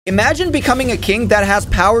Imagine becoming a king that has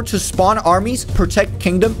power to spawn armies, protect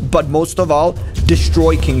kingdom, but most of all,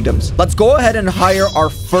 destroy kingdoms. Let's go ahead and hire our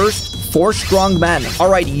first 4 strong men.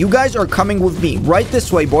 Alright, you guys are coming with me. Right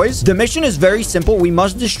this way, boys. The mission is very simple. We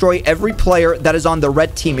must destroy every player that is on the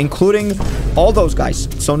red team, including all those guys.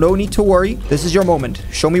 So no need to worry. This is your moment.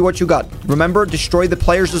 Show me what you got. Remember, destroy the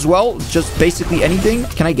players as well. Just basically anything.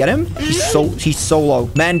 Can I get him? He's so low.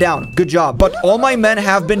 Man down. Good job. But all my men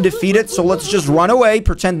have been defeated, so let's just run away,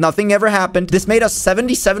 pretend nothing ever happened. This made us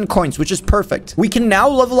 77 coins, which is perfect. We can now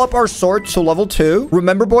level up our sword to level 2.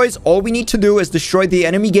 Remember, boys, all we need to do is destroy the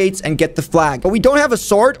enemy gates and get the flag. But we don't have a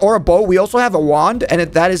sword or a bow. We also have a wand, and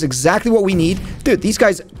that is exactly what we need. Dude, these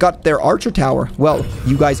guys got their archer tower. Well,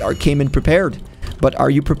 you guys came in prepared. But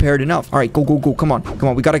are you prepared enough? All right, go, go, go. Come on. Come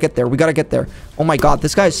on. We got to get there. We got to get there. Oh my God.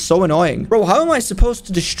 This guy is so annoying. Bro, how am I supposed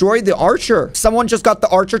to destroy the archer? Someone just got the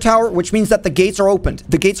archer tower, which means that the gates are opened.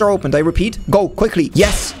 The gates are opened. I repeat. Go quickly.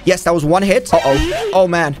 Yes. Yes, that was one hit. Uh-oh. Oh,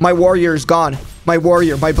 man. My warrior is gone. My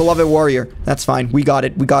warrior. My beloved warrior. That's fine. We got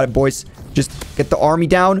it. We got it, boys. Just get the army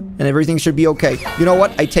down and everything should be okay. You know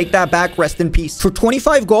what? I take that back. Rest in peace. For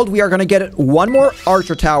 25 gold, we are going to get one more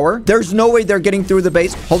archer tower. There's no way they're getting through the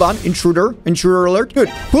base. Hold on. Intruder. Intruder alert. Dude,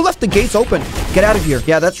 who left the gates open? Get out of here.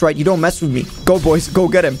 Yeah, that's right. You don't mess with me. Go, boys. Go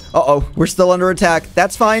get him. Uh-oh. We're still under attack.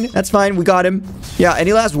 That's fine. That's fine. We got him. Yeah.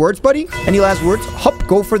 Any last words, buddy? Any last words? Hop.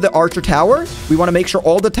 Go for the archer tower. We want to make sure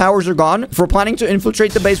all the towers are gone. If we're planning to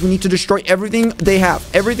infiltrate the base, we need to destroy everything they have.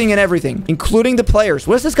 Everything and everything, including the players.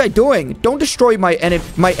 What is this guy doing? Don't destroy my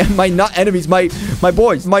not enemies, my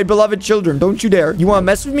boys, my beloved children. Don't you dare. You want to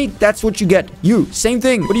mess with me? That's what you get. You, same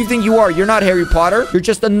thing. What do you think you are? You're not Harry Potter. You're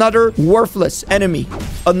just another worthless enemy.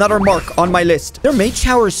 Another mark on my list. Their mage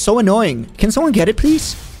tower is so annoying. Can someone get it,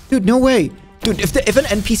 please? Dude, no way. Dude, if an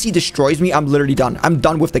NPC destroys me, I'm literally done. I'm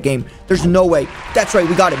done with the game. There's no way. That's right.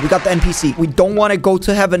 We got it. We got the NPC. We don't want to go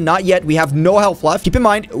to heaven. Not yet. We have no health left. Keep in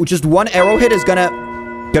mind, just one arrow hit is gonna...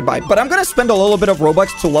 Goodbye. But I'm going to spend a little bit of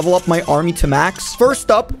Robux to level up my army to max. First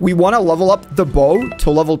up, we want to level up the bow to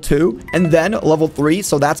level 2 and then level 3.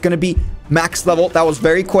 So that's going to be max level. That was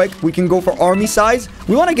very quick. We can go for army size.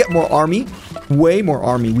 We want to get more army. Way more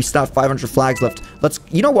army. We still have 500 flags left.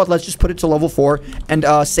 You know what? Let's just put it to level 4. And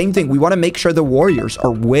same thing. We want to make sure the warriors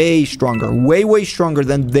are way stronger. Way stronger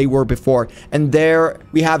than they were before. And there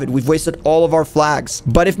we have it. We've wasted all of our flags.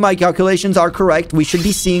 But if my calculations are correct, we should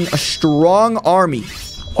be seeing a strong army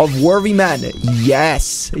of worthy men.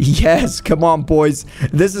 Yes. Yes. Come on, boys.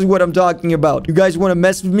 This is what I'm talking about. You guys want to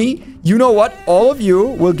mess with me? You know what? All of you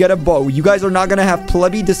will get a bow. You guys are not going to have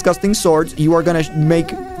plebby, disgusting swords. You are going to make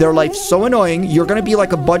their life so annoying. You're going to be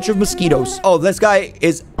like a bunch of mosquitoes. Oh, this guy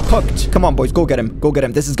is hooked. Come on, boys. Go get him. Go get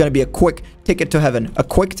him. This is going to be a quick ticket to heaven. A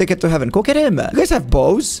quick ticket to heaven. Go get him. You guys have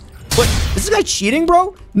bows? What? Is this guy cheating,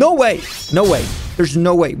 bro? No way. No way. There's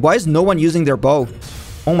no way. Why is no one using their bow?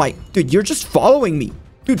 Oh my... Dude, you're just following me.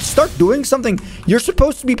 Dude, start doing something. You're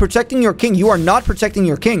supposed to be protecting your king. You are not protecting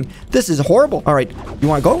your king. This is horrible. All right. You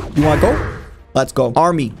want to go? You want to go? Let's go.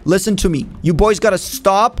 Army, listen to me. You boys got to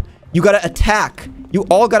stop. You got to attack. You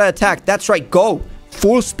all got to attack. That's right. Go.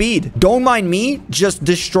 Full speed. Don't mind me. Just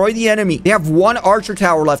destroy the enemy. They have one archer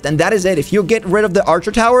tower left, and that is it. If you get rid of the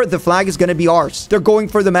archer tower, the flag is going to be ours. They're going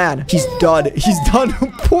for the man. He's done. He's done.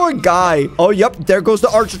 Poor guy. Oh, yep. There goes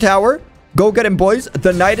the archer tower. Go get him, boys.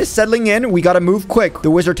 The night is settling in. We gotta move quick. The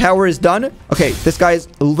wizard tower is done. Okay, this guy is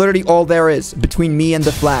literally all there is between me and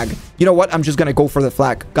the flag. You know what? I'm just gonna go for the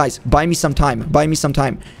flag. Guys, buy me some time. Buy me some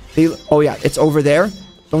time. Oh, yeah. It's over there.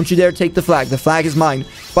 Don't you dare take the flag. The flag is mine.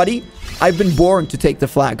 Buddy, I've been born to take the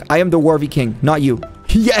flag. I am the worthy king, not you.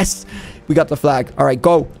 Yes! We got the flag. All right,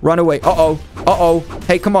 go. Run away. Uh-oh. Uh-oh.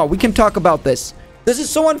 Hey, come on. We can talk about this. This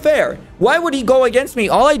is so unfair. Why would he go against me?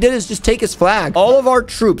 All I did is just take his flag. All of our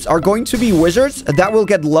troops are going to be wizards that will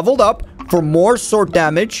get leveled up for more sword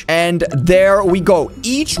damage. And there we go.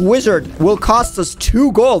 Each wizard will cost us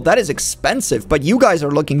 2 gold. That is expensive, but you guys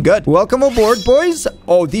are looking good. Welcome aboard, boys.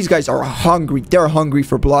 Oh, these guys are hungry. They're hungry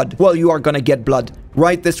for blood. Well, you are gonna get blood.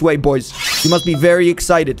 Right this way, boys. You must be very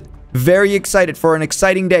excited. Very excited for an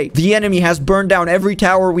exciting day. The enemy has burned down every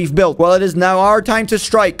tower we've built. Well, it is now our time to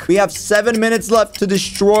strike. We have 7 minutes left to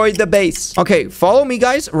destroy the base. Okay, follow me,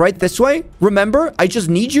 guys. Right this way. Remember, I just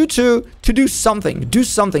need you to do something. Do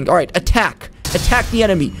something. All right, attack. Attack the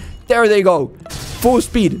enemy. There they go. Full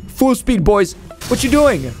speed. Full speed, boys. What you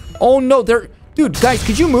doing? Oh, no. Dude, guys,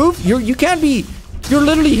 could you move? You can't be You're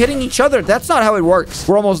literally hitting each other. That's not how it works.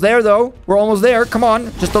 We're almost there, though. We're almost there. Come on.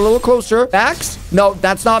 Just a little closer. Bax? No,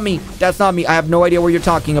 that's not me. That's not me. I have no idea what you're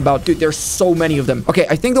talking about. Dude, there's so many of them. Okay,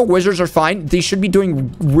 I think the wizards are fine. They should be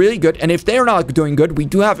doing really good. And if they're not doing good, we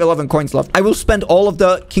do have 11 coins left. I will spend all of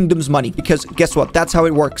the kingdom's money because guess what? That's how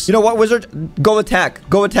it works. You know what, wizard? Go attack.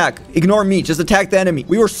 Go attack. Ignore me. Just attack the enemy.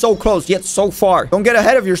 We were so close, yet so far. Don't get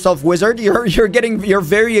ahead of yourself, wizard. You're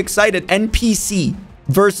very excited. NPC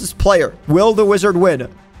versus player. Will the wizard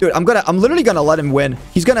win? Dude, I'm literally gonna let him win.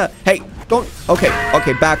 He's gonna, hey, don't, okay,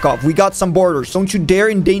 back off. We got some borders. Don't you dare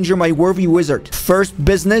endanger my worthy wizard. First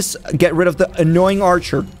business, get rid of the annoying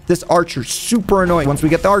archer. This archer, super annoying. Once we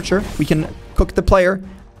get the archer, we can cook the player.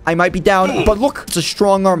 I might be down, but look, it's a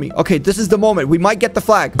strong army. Okay, this is the moment. We might get the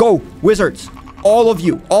flag. Go, wizards. All of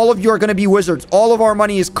you are gonna be wizards. All of our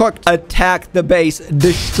money is cooked. Attack the base.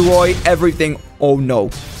 Destroy everything. Oh no,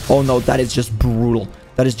 that is just brutal.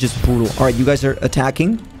 That is just brutal. All right, you guys are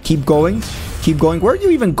attacking. Keep going. Keep going. Where are you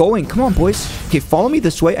even going? Come on, boys. Okay, follow me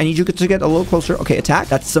this way. I need you to get a little closer. Okay, attack.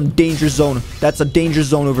 That's some danger zone. That's a danger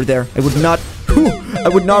zone over there. I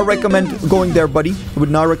would not recommend going there, buddy. I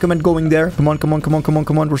would not recommend going there. Come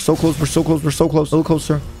on. We're so close. We're so close. A little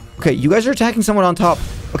closer. Okay, you guys are attacking someone on top.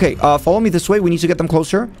 Okay, follow me this way. We need to get them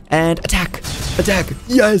closer. And attack. Attack.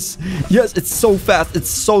 Yes. Yes, it's so fast. It's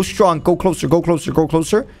so strong. Go closer.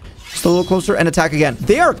 Just a little closer and attack again.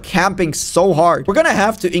 They are camping so hard. We're gonna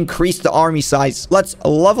have to increase the army size. Let's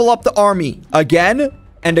level up the army again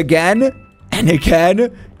and again and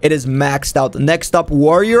again. It is maxed out. Next up,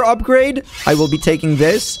 warrior upgrade. I will be taking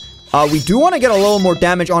this. We do want to get a little more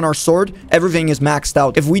damage on our sword. Everything is maxed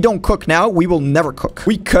out. If we don't cook now, we will never cook.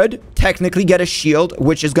 We could technically get a shield,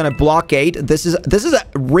 which is going to blockade. This is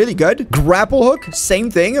really good. Grapple hook, same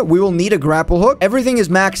thing. We will need a grapple hook. Everything is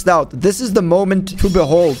maxed out. This is the moment to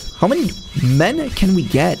behold. How many men can we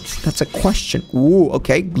get? That's a question. Ooh,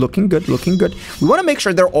 okay. Looking good. We want to make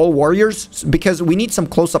sure they're all warriors because we need some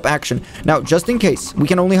close-up action. Now, just in case, we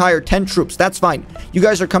can only hire 10 troops. That's fine. You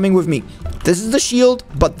guys are coming with me. This is the shield,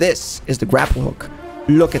 but this is the grapple hook.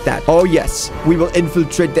 Look at that. Oh, yes. We will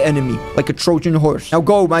infiltrate the enemy like a Trojan horse. Now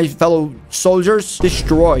go, my fellow soldiers.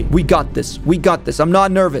 Destroy. We got this. I'm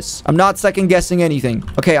not nervous. I'm not second-guessing anything.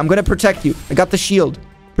 Okay, I'm going to protect you. I got the shield.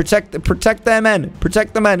 Protect the men.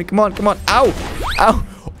 Protect the men. Come on. Ow.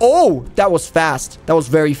 Oh, that was fast. That was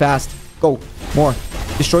very fast. Go. More.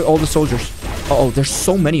 Destroy all the soldiers. Uh-oh, there's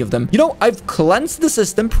so many of them. You know, I've cleansed the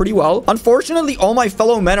system pretty well. Unfortunately, all my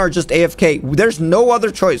fellow men are just AFK. There's no other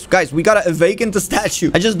choice. Guys, we gotta vacant the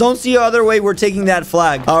statue. I just don't see other way we're taking that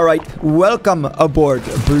flag. All right, welcome aboard,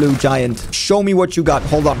 Blue Giant. Show me what you got.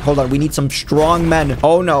 Hold on. We need some strong men.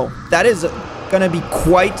 Oh, no. That is gonna be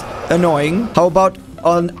quite annoying. How about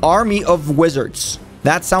an army of wizards?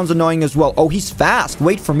 That sounds annoying as well. Oh, he's fast.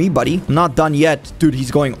 Wait for me, buddy. I'm not done yet. Dude,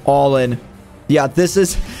 he's going all in. Yeah, this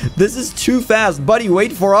is too fast. Buddy,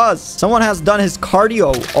 wait for us. Someone has done his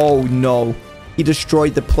cardio. Oh, no. He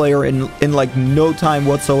destroyed the player in like no time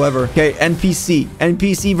whatsoever. Okay, NPC.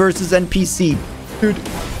 NPC versus NPC. Dude,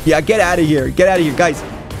 yeah, get out of here. Guys,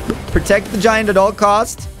 protect the giant at all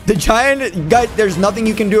costs. The giant, guys, there's nothing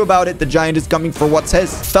you can do about it. The giant is coming for what's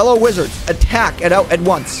his. Fellow wizards, attack at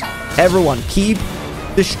once. Everyone, keep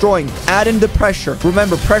destroying. Add in the pressure.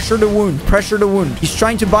 Remember, pressure the wound. He's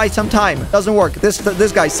trying to buy some time. Doesn't work.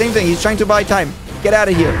 This guy, same thing. He's trying to buy time. Get out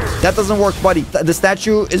of here. That doesn't work, buddy. The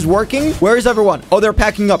statue is working. Where is everyone? Oh, they're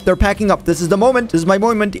packing up. This is the moment. This is my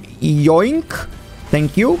moment. Yoink.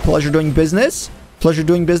 Thank you. Pleasure doing business.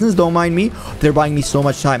 Don't mind me. They're buying me so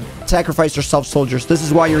much time. Sacrifice yourself, soldiers. This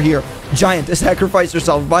is why you're here. Giant, sacrifice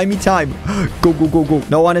yourself. Buy me time. Go.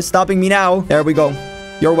 No one is stopping me now. There we go.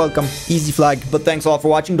 You're welcome. Easy flag. But thanks a lot for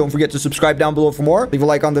watching. Don't forget to subscribe down below for more. Leave a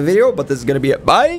like on the video. But this is going to be it. Bye.